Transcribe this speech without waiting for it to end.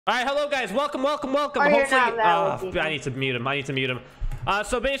All right, hello guys, welcome. Hopefully, I need to mute him.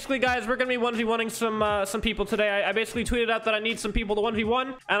 So basically, guys, we're gonna be 1v1ing some people today. I basically tweeted out that I need some people to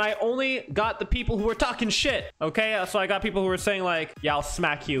 1v1, and I only got the people who were talking shit. Okay, so I got people who were saying like, "Yeah, I'll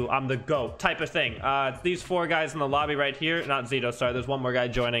smack you. I'm the GOAT," type of thing. It's these 4 guys in the lobby right here. Not Zito, sorry. There's one more guy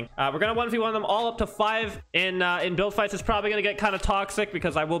joining. We're gonna 1v1 them all up to 5 in build fights. It's probably gonna get kind of toxic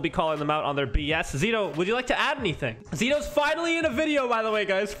because I will be calling them out on their BS. Zito, would you like to add anything? Zito's finally in a video, by the way,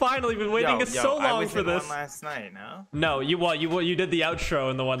 guys. Finally, been waiting so long for this. One last night, no? No, you did the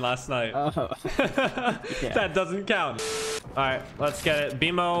outro in the one last night. Oh. Yeah. That doesn't count. All right, let's get it.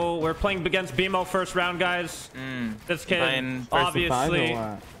 BMO, we're playing against BMO first round, guys. This kid, obviously,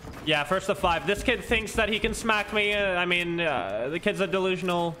 yeah, first of 5. This kid thinks that he can smack me. I mean, the kid's a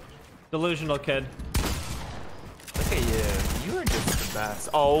delusional kid. Look at you. You are just the best.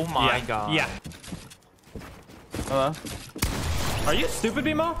 Oh my god. Yeah. Hello? Are you stupid,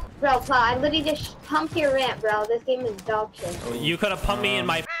 BMO? Bro, I literally just pumped your ramp, bro. This game is dog shit. You could have pumped me in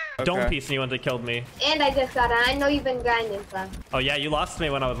my dome piece and you wouldn't have killed me. And I just got it. I know you've been grinding, fam. Oh yeah, you lost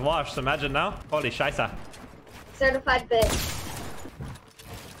me when I was washed. Imagine now. Holy scheisse. Certified bitch.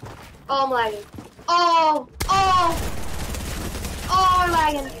 Oh, I'm lagging. Oh, I'm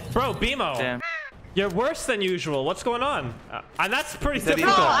lagging. Bro, BMO. Damn. You're worse than usual. What's going on? And that's pretty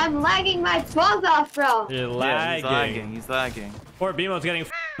typical. Bro, I'm lagging my balls off, bro. You're lagging. lagging. Yeah, he's lagging. Poor BMO's getting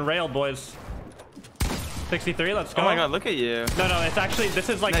railed, boys. 63, let's go. Oh my god, look at you. No, it's actually, this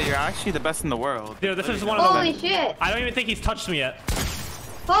is like... No, you're actually the best in the world. Dude, this is one of the... Holy shit. I don't even think he's touched me yet.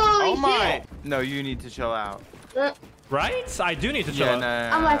 Holy oh my. shit. No, you need to chill out. Right? I do need to chill out.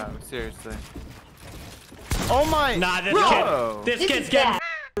 No, seriously. Oh my. Nah, this kid's getting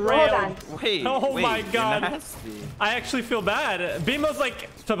railed. Wait, oh my god. Nasty. I actually feel bad. BMO's like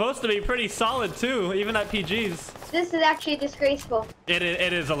supposed to be pretty solid too, even at PGs. This is actually disgraceful. It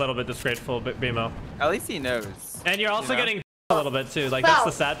is a little bit disgraceful, BMO. At least he knows. And you're also getting a little bit too. Like, bro, that's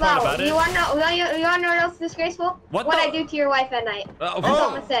the sad part about it. You wanna know what else is disgraceful? What I do to your wife at night. That's all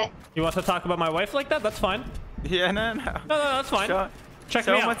I'm gonna say. You want to talk about my wife like that? That's fine. Yeah, no. No, that's fine. Check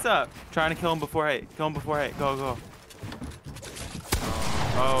me out. What's up. Trying to kill him before hate. Kill him before hate. Go.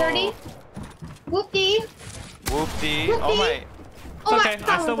 30. Whoopty. Oh my. It's okay.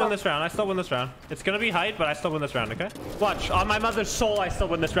 I still win this round. It's gonna be hype, but I still win this round, okay? Watch. On my mother's soul, I still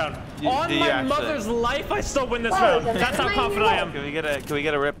win this round. On my mother's life, I still win this round. That's how confident I am. Can we get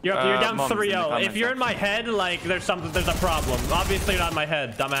a rip? You're down 3-0. If you're in my head, like, there's a problem. Obviously, you're not in my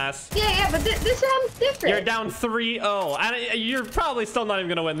head, dumbass. Yeah, but this round's different. You're down 3-0. And you're probably still not even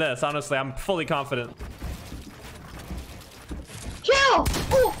gonna win this, honestly. I'm fully confident. Kill! Ooh,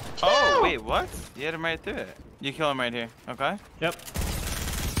 kill! Oh, wait, what? You hit him right through it. You kill him right here, okay? Yep.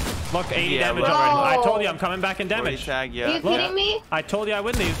 Look, 80 damage already. I told you I'm coming back in damage. Tag, yeah. Are you kidding me? I told you I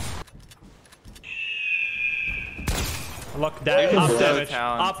win these. Look, up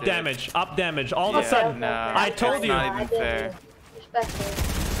damage. Up damage. All of a sudden. No, I told you. Not even fair.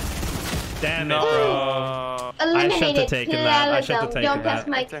 Damn it, bro. I should have taken that. Don't test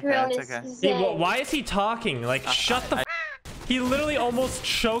my Cronus. Why is he talking? Like, shut the f. He literally almost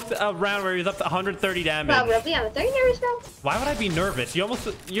choked a round where he was up to 130 damage. Bro, really? I'm very nervous, bro. Why would I be nervous? You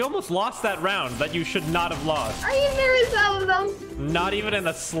almost lost that round that you should not have lost. Are you nervous, all of them? Not even in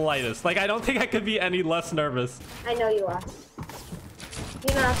the slightest. Like, I don't think I could be any less nervous. I know you are.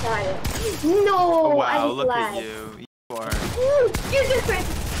 You're not trying. No, oh, wow, I just look lied. at you. You are. You're different.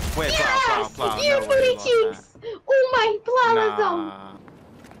 Wait, yes! plow. You booty cheeks. Oh my Plalism.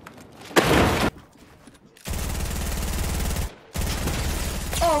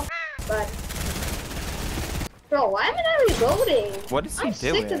 Oh, but bro, why am I not reloading? What is he I'm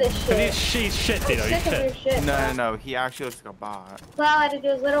doing? sick of this shit. She's shit, Tito. I'm sick of your shit. No. He actually looks like a bot. Well, I had to do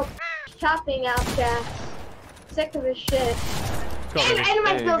his little chopping out there. Sick of his shit. And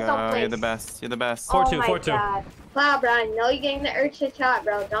my build someplace. You're the best. You're the best. 4-2, 4-2. God. Wow, bro, I know you're getting the urge to chop,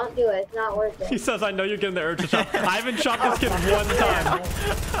 bro. Don't do it. It's not worth it. He says, I know you're getting the urge to chop. I haven't chopped this kid one time.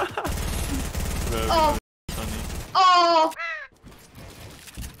 Oh.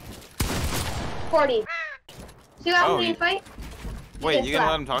 40. See what happens when you fight? Wait, you gonna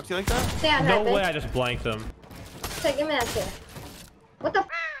let him talk to you like that? No way, I just blanked him. So give me that shit. What the f?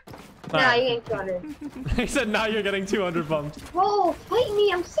 Nah, you're getting 200. He said, now you're getting 200 bumped. Bro, fight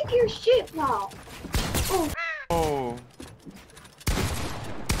me. I'm sick of your shit, bro. Oh.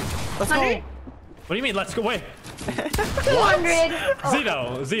 Let's go. What do you mean, let's go? Wait. 200.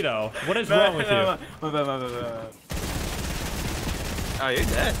 Zito, what is wrong with you? Oh, you're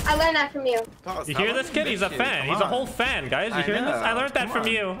dead. I learned that from you. You hear this kid? He's a fan. He's a whole fan, guys. You hear this? I learned that from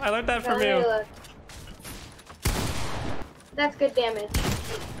you. I learned that from you. That's good damage.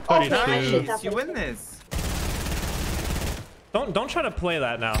 Oh, 32. Nice. You win this. Don't try to play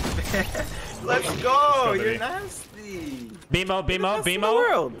that now. Let's go. You're nasty.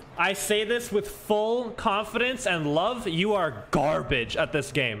 BMO. I say this with full confidence and love. You are garbage at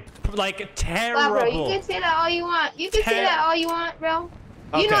this game. Like, terrible. Wow, bro, you can say that all you want. You can say that all you want, bro.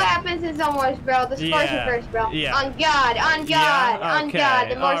 You know what happens in some wars, bro. The scores reverse, bro. Yeah. On God.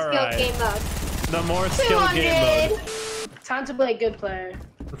 The more skilled game mode. The more skilled game mode. Time to play a good player.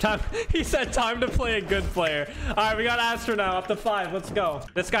 He said time to play a good player. All right, we got Astro now, up to 5. Let's go.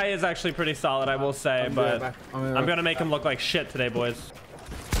 This guy is actually pretty solid, I will say, but I'm gonna make him look like shit today, boys.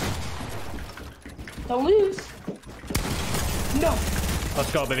 Don't lose. No.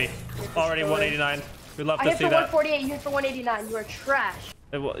 Let's go, baby. Already 189. We'd love to see that. I hit for 148. You hit for 189. You are trash.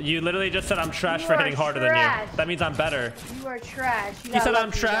 You literally just said I'm trash for hitting harder than you. That means I'm better. You are trash. You said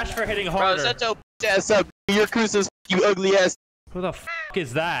I'm trash for hitting harder. Bro, shut your ass up. Your cruises, you ugly ass. Who the f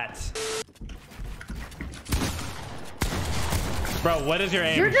is that? Bro, what is your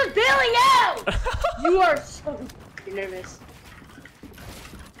aim? You're just bailing out! You are so nervous.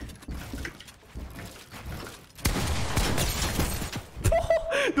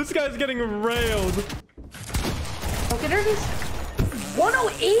 This guy's getting railed. Don't get nervous.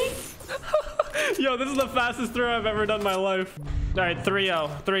 108? Yo, this is the fastest throw I've ever done in my life. All right,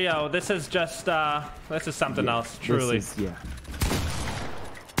 3-0. 3-0. This is just, this is something else, truly.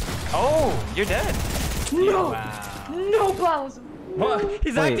 Oh, you're dead. No. Wow. No Plalism. What?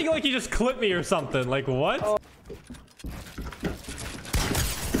 He's acting like he just clipped me or something. Like, what? Oh.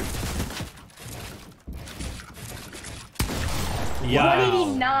 Yeah.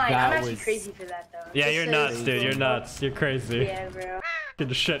 189. I'm actually crazy for that, though. Yeah, you're nuts, dude. You're nuts. You're crazy. Yeah, bro.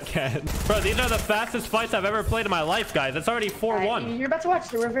 Good shit, Ken. Bro, these are the fastest fights I've ever played in my life, guys. It's already 4-1. You're about to watch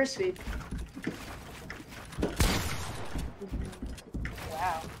the reverse sweep.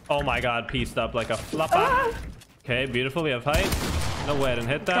 Wow. Oh my god, pieced up like a flopper. Okay, beautiful. We have height. No way, I didn't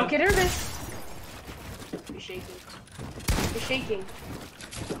hit that. Don't get nervous. You're shaking. You're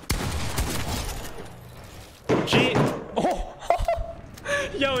shaking. Oh!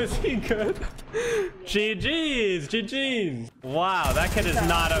 Yo, is he good? GG's. GG's. Wow, that kid is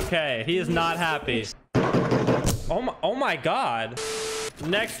not okay. He is not happy. Oh my god.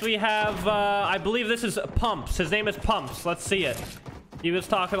 Next we have, I believe this is Pumps. His name is Pumps. Let's see it. He was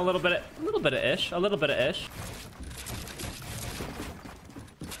talking a little bit of ish. I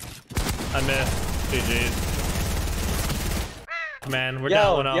missed. GG's. Man, we're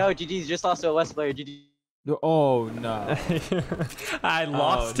down 1-0. Yo, GG's just lost to a West player. GG. Oh no. I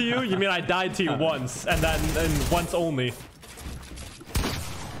lost to you? You mean I died to you once and once only?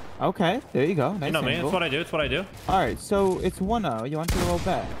 Okay, there you go. Nice, you know me, it's what I do. It's what I do. Alright, so it's 1-0. You want to roll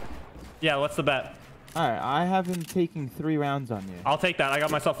bet? Yeah, what's the bet? Alright, I have him taking 3 rounds on you. I'll take that. I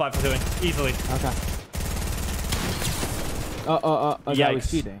got myself 5 for doing easily. Okay. That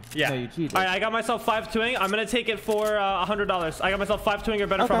was cheating. Yeah. No, you cheated. Alright, I got myself 5-2ing. I'm gonna take it for $100. I got myself 5-2ing or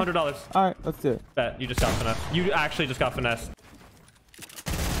better for $100. Alright, let's do it. Bet. You just got finessed. You actually just got finessed.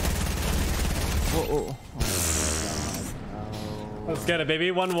 Whoa. Let's get it,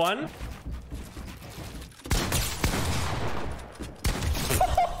 baby. 1-1.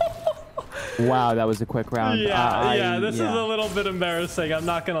 Wow, that was a quick round. Yeah, this is a little bit embarrassing. I'm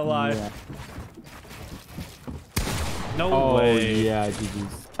not gonna lie. Yeah. No way. Yeah,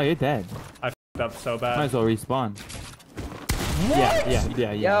 GG's. Oh, you're dead. I f***ed up so bad. Might as well respawn. What?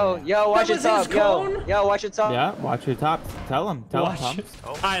 Yo, watch your top. Yo, watch your top. Yeah, watch your top. Tell him, Pumps.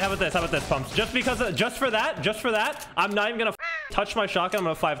 All right, how about this, Pumps? Just for that, I'm not even gonna touch my shotgun. I'm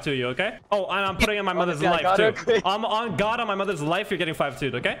gonna 5-2 you, okay? Oh, and I'm putting in my mother's life too. I'm on God on my mother's life. You're getting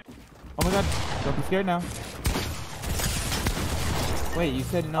 5-2'd, okay? Oh my god, don't be scared now. Wait, you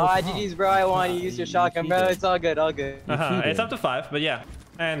said no. GG's, bro. I want you to use your shotgun, bro. It's all good, all good. It's up to 5, but yeah.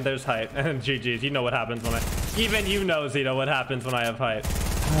 And there's height. And GG's. You know what happens when even you know, Zito, what happens when I have height.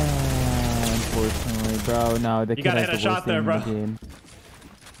 Unfortunately, bro. No, you gotta hit a shot there, bro.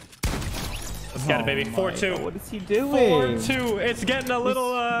 Let's get it, baby. 4-2. What is he doing? 4-2. It's getting a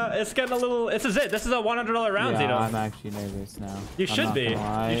little, This is it. This is a $100 round, Zito. I'm actually nervous now. You should be.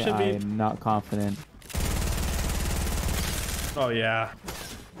 You should be. I'm not confident. Oh, yeah.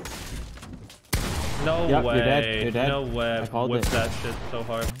 No way. You're dead. You're dead. No way. I whipped that shit so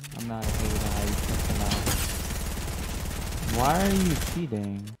hard. I'm not a hater. Why are you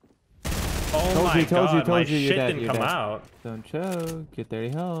cheating? Oh my god, my shit didn't come out. Don't choke. Get 30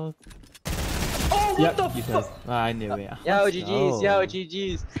 health. Oh, what the fuck? I knew it. Yo, GG's. Yo,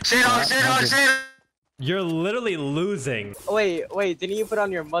 GG's. Shit on. You're literally losing. Wait, didn't you put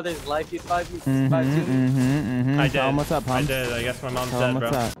on your mother's life? You'd 5 I did. Tell him what's up, I Pump. did. I guess my mom's Tell dead, him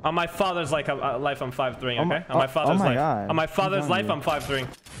bro. what's up. On my father's life, I'm 5'3", okay? Oh my- On my father's oh my life. God. On my father's What's life, wrong I'm with 5'3".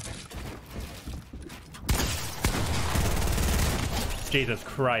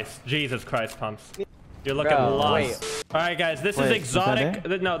 Jesus Christ, Pumps. You're looking lost. All right, guys, this is Exotic.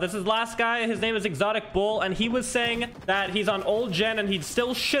 No, this is last guy. His name is Exotic Bull, and he was saying that he's on old gen and he'd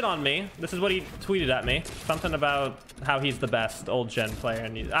still shit on me. This is what he tweeted at me. Something about how he's the best old gen player,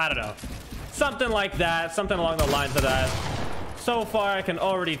 and I don't know. Something like that. Something along the lines of that. So far, I can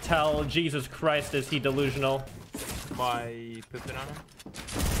already tell. Jesus Christ, is he delusional? By pooping on him?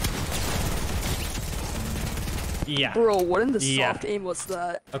 Yeah. Bro, what in the soft aim was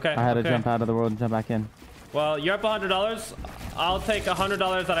that? Okay. I had to jump out of the world and jump back in. Well, you're up $100. I'll take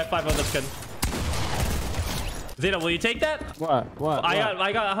 $100 that I 5-0. That's good. Zeta, will you take that? What?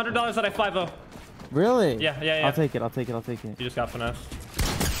 I got $100 that I 5-0. Really? Yeah. I'll take it. You just got finesse.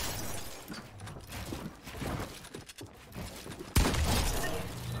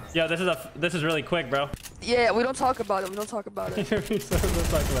 Yo, this is really quick, bro. Yeah, we don't talk about it. We don't talk about it.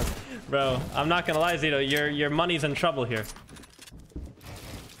 Bro, I'm not gonna lie, Zito. Your money's in trouble here.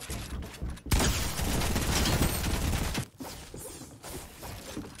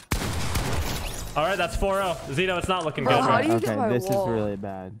 All right, that's 4-0. Zito, it's not looking good, How bro. do you get my this wall? is really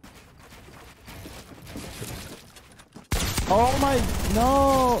bad. Oh my,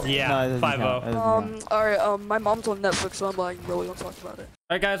 no. Yeah, 5-0. Alright, my mom's on Netflix, so I'm like, bro, we don't talk about it.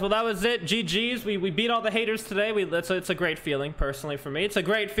 All right, guys, well, that was it. GG's. We beat all the haters today. It's a great feeling, personally, for me. It's a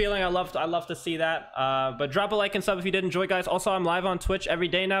great feeling. I love to see that. But drop a like and sub if you did enjoy, guys. Also, I'm live on Twitch every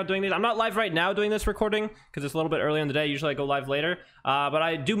day now doing these. I'm not live right now doing this recording because it's a little bit early in the day. Usually I go live later. But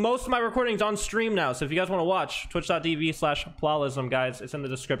I do most of my recordings on stream now. So if you guys want to watch, twitch.tv/Plalism, guys. It's in the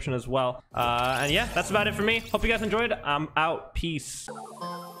description as well. And yeah, that's about it for me. Hope you guys enjoyed. I'm out. Peace.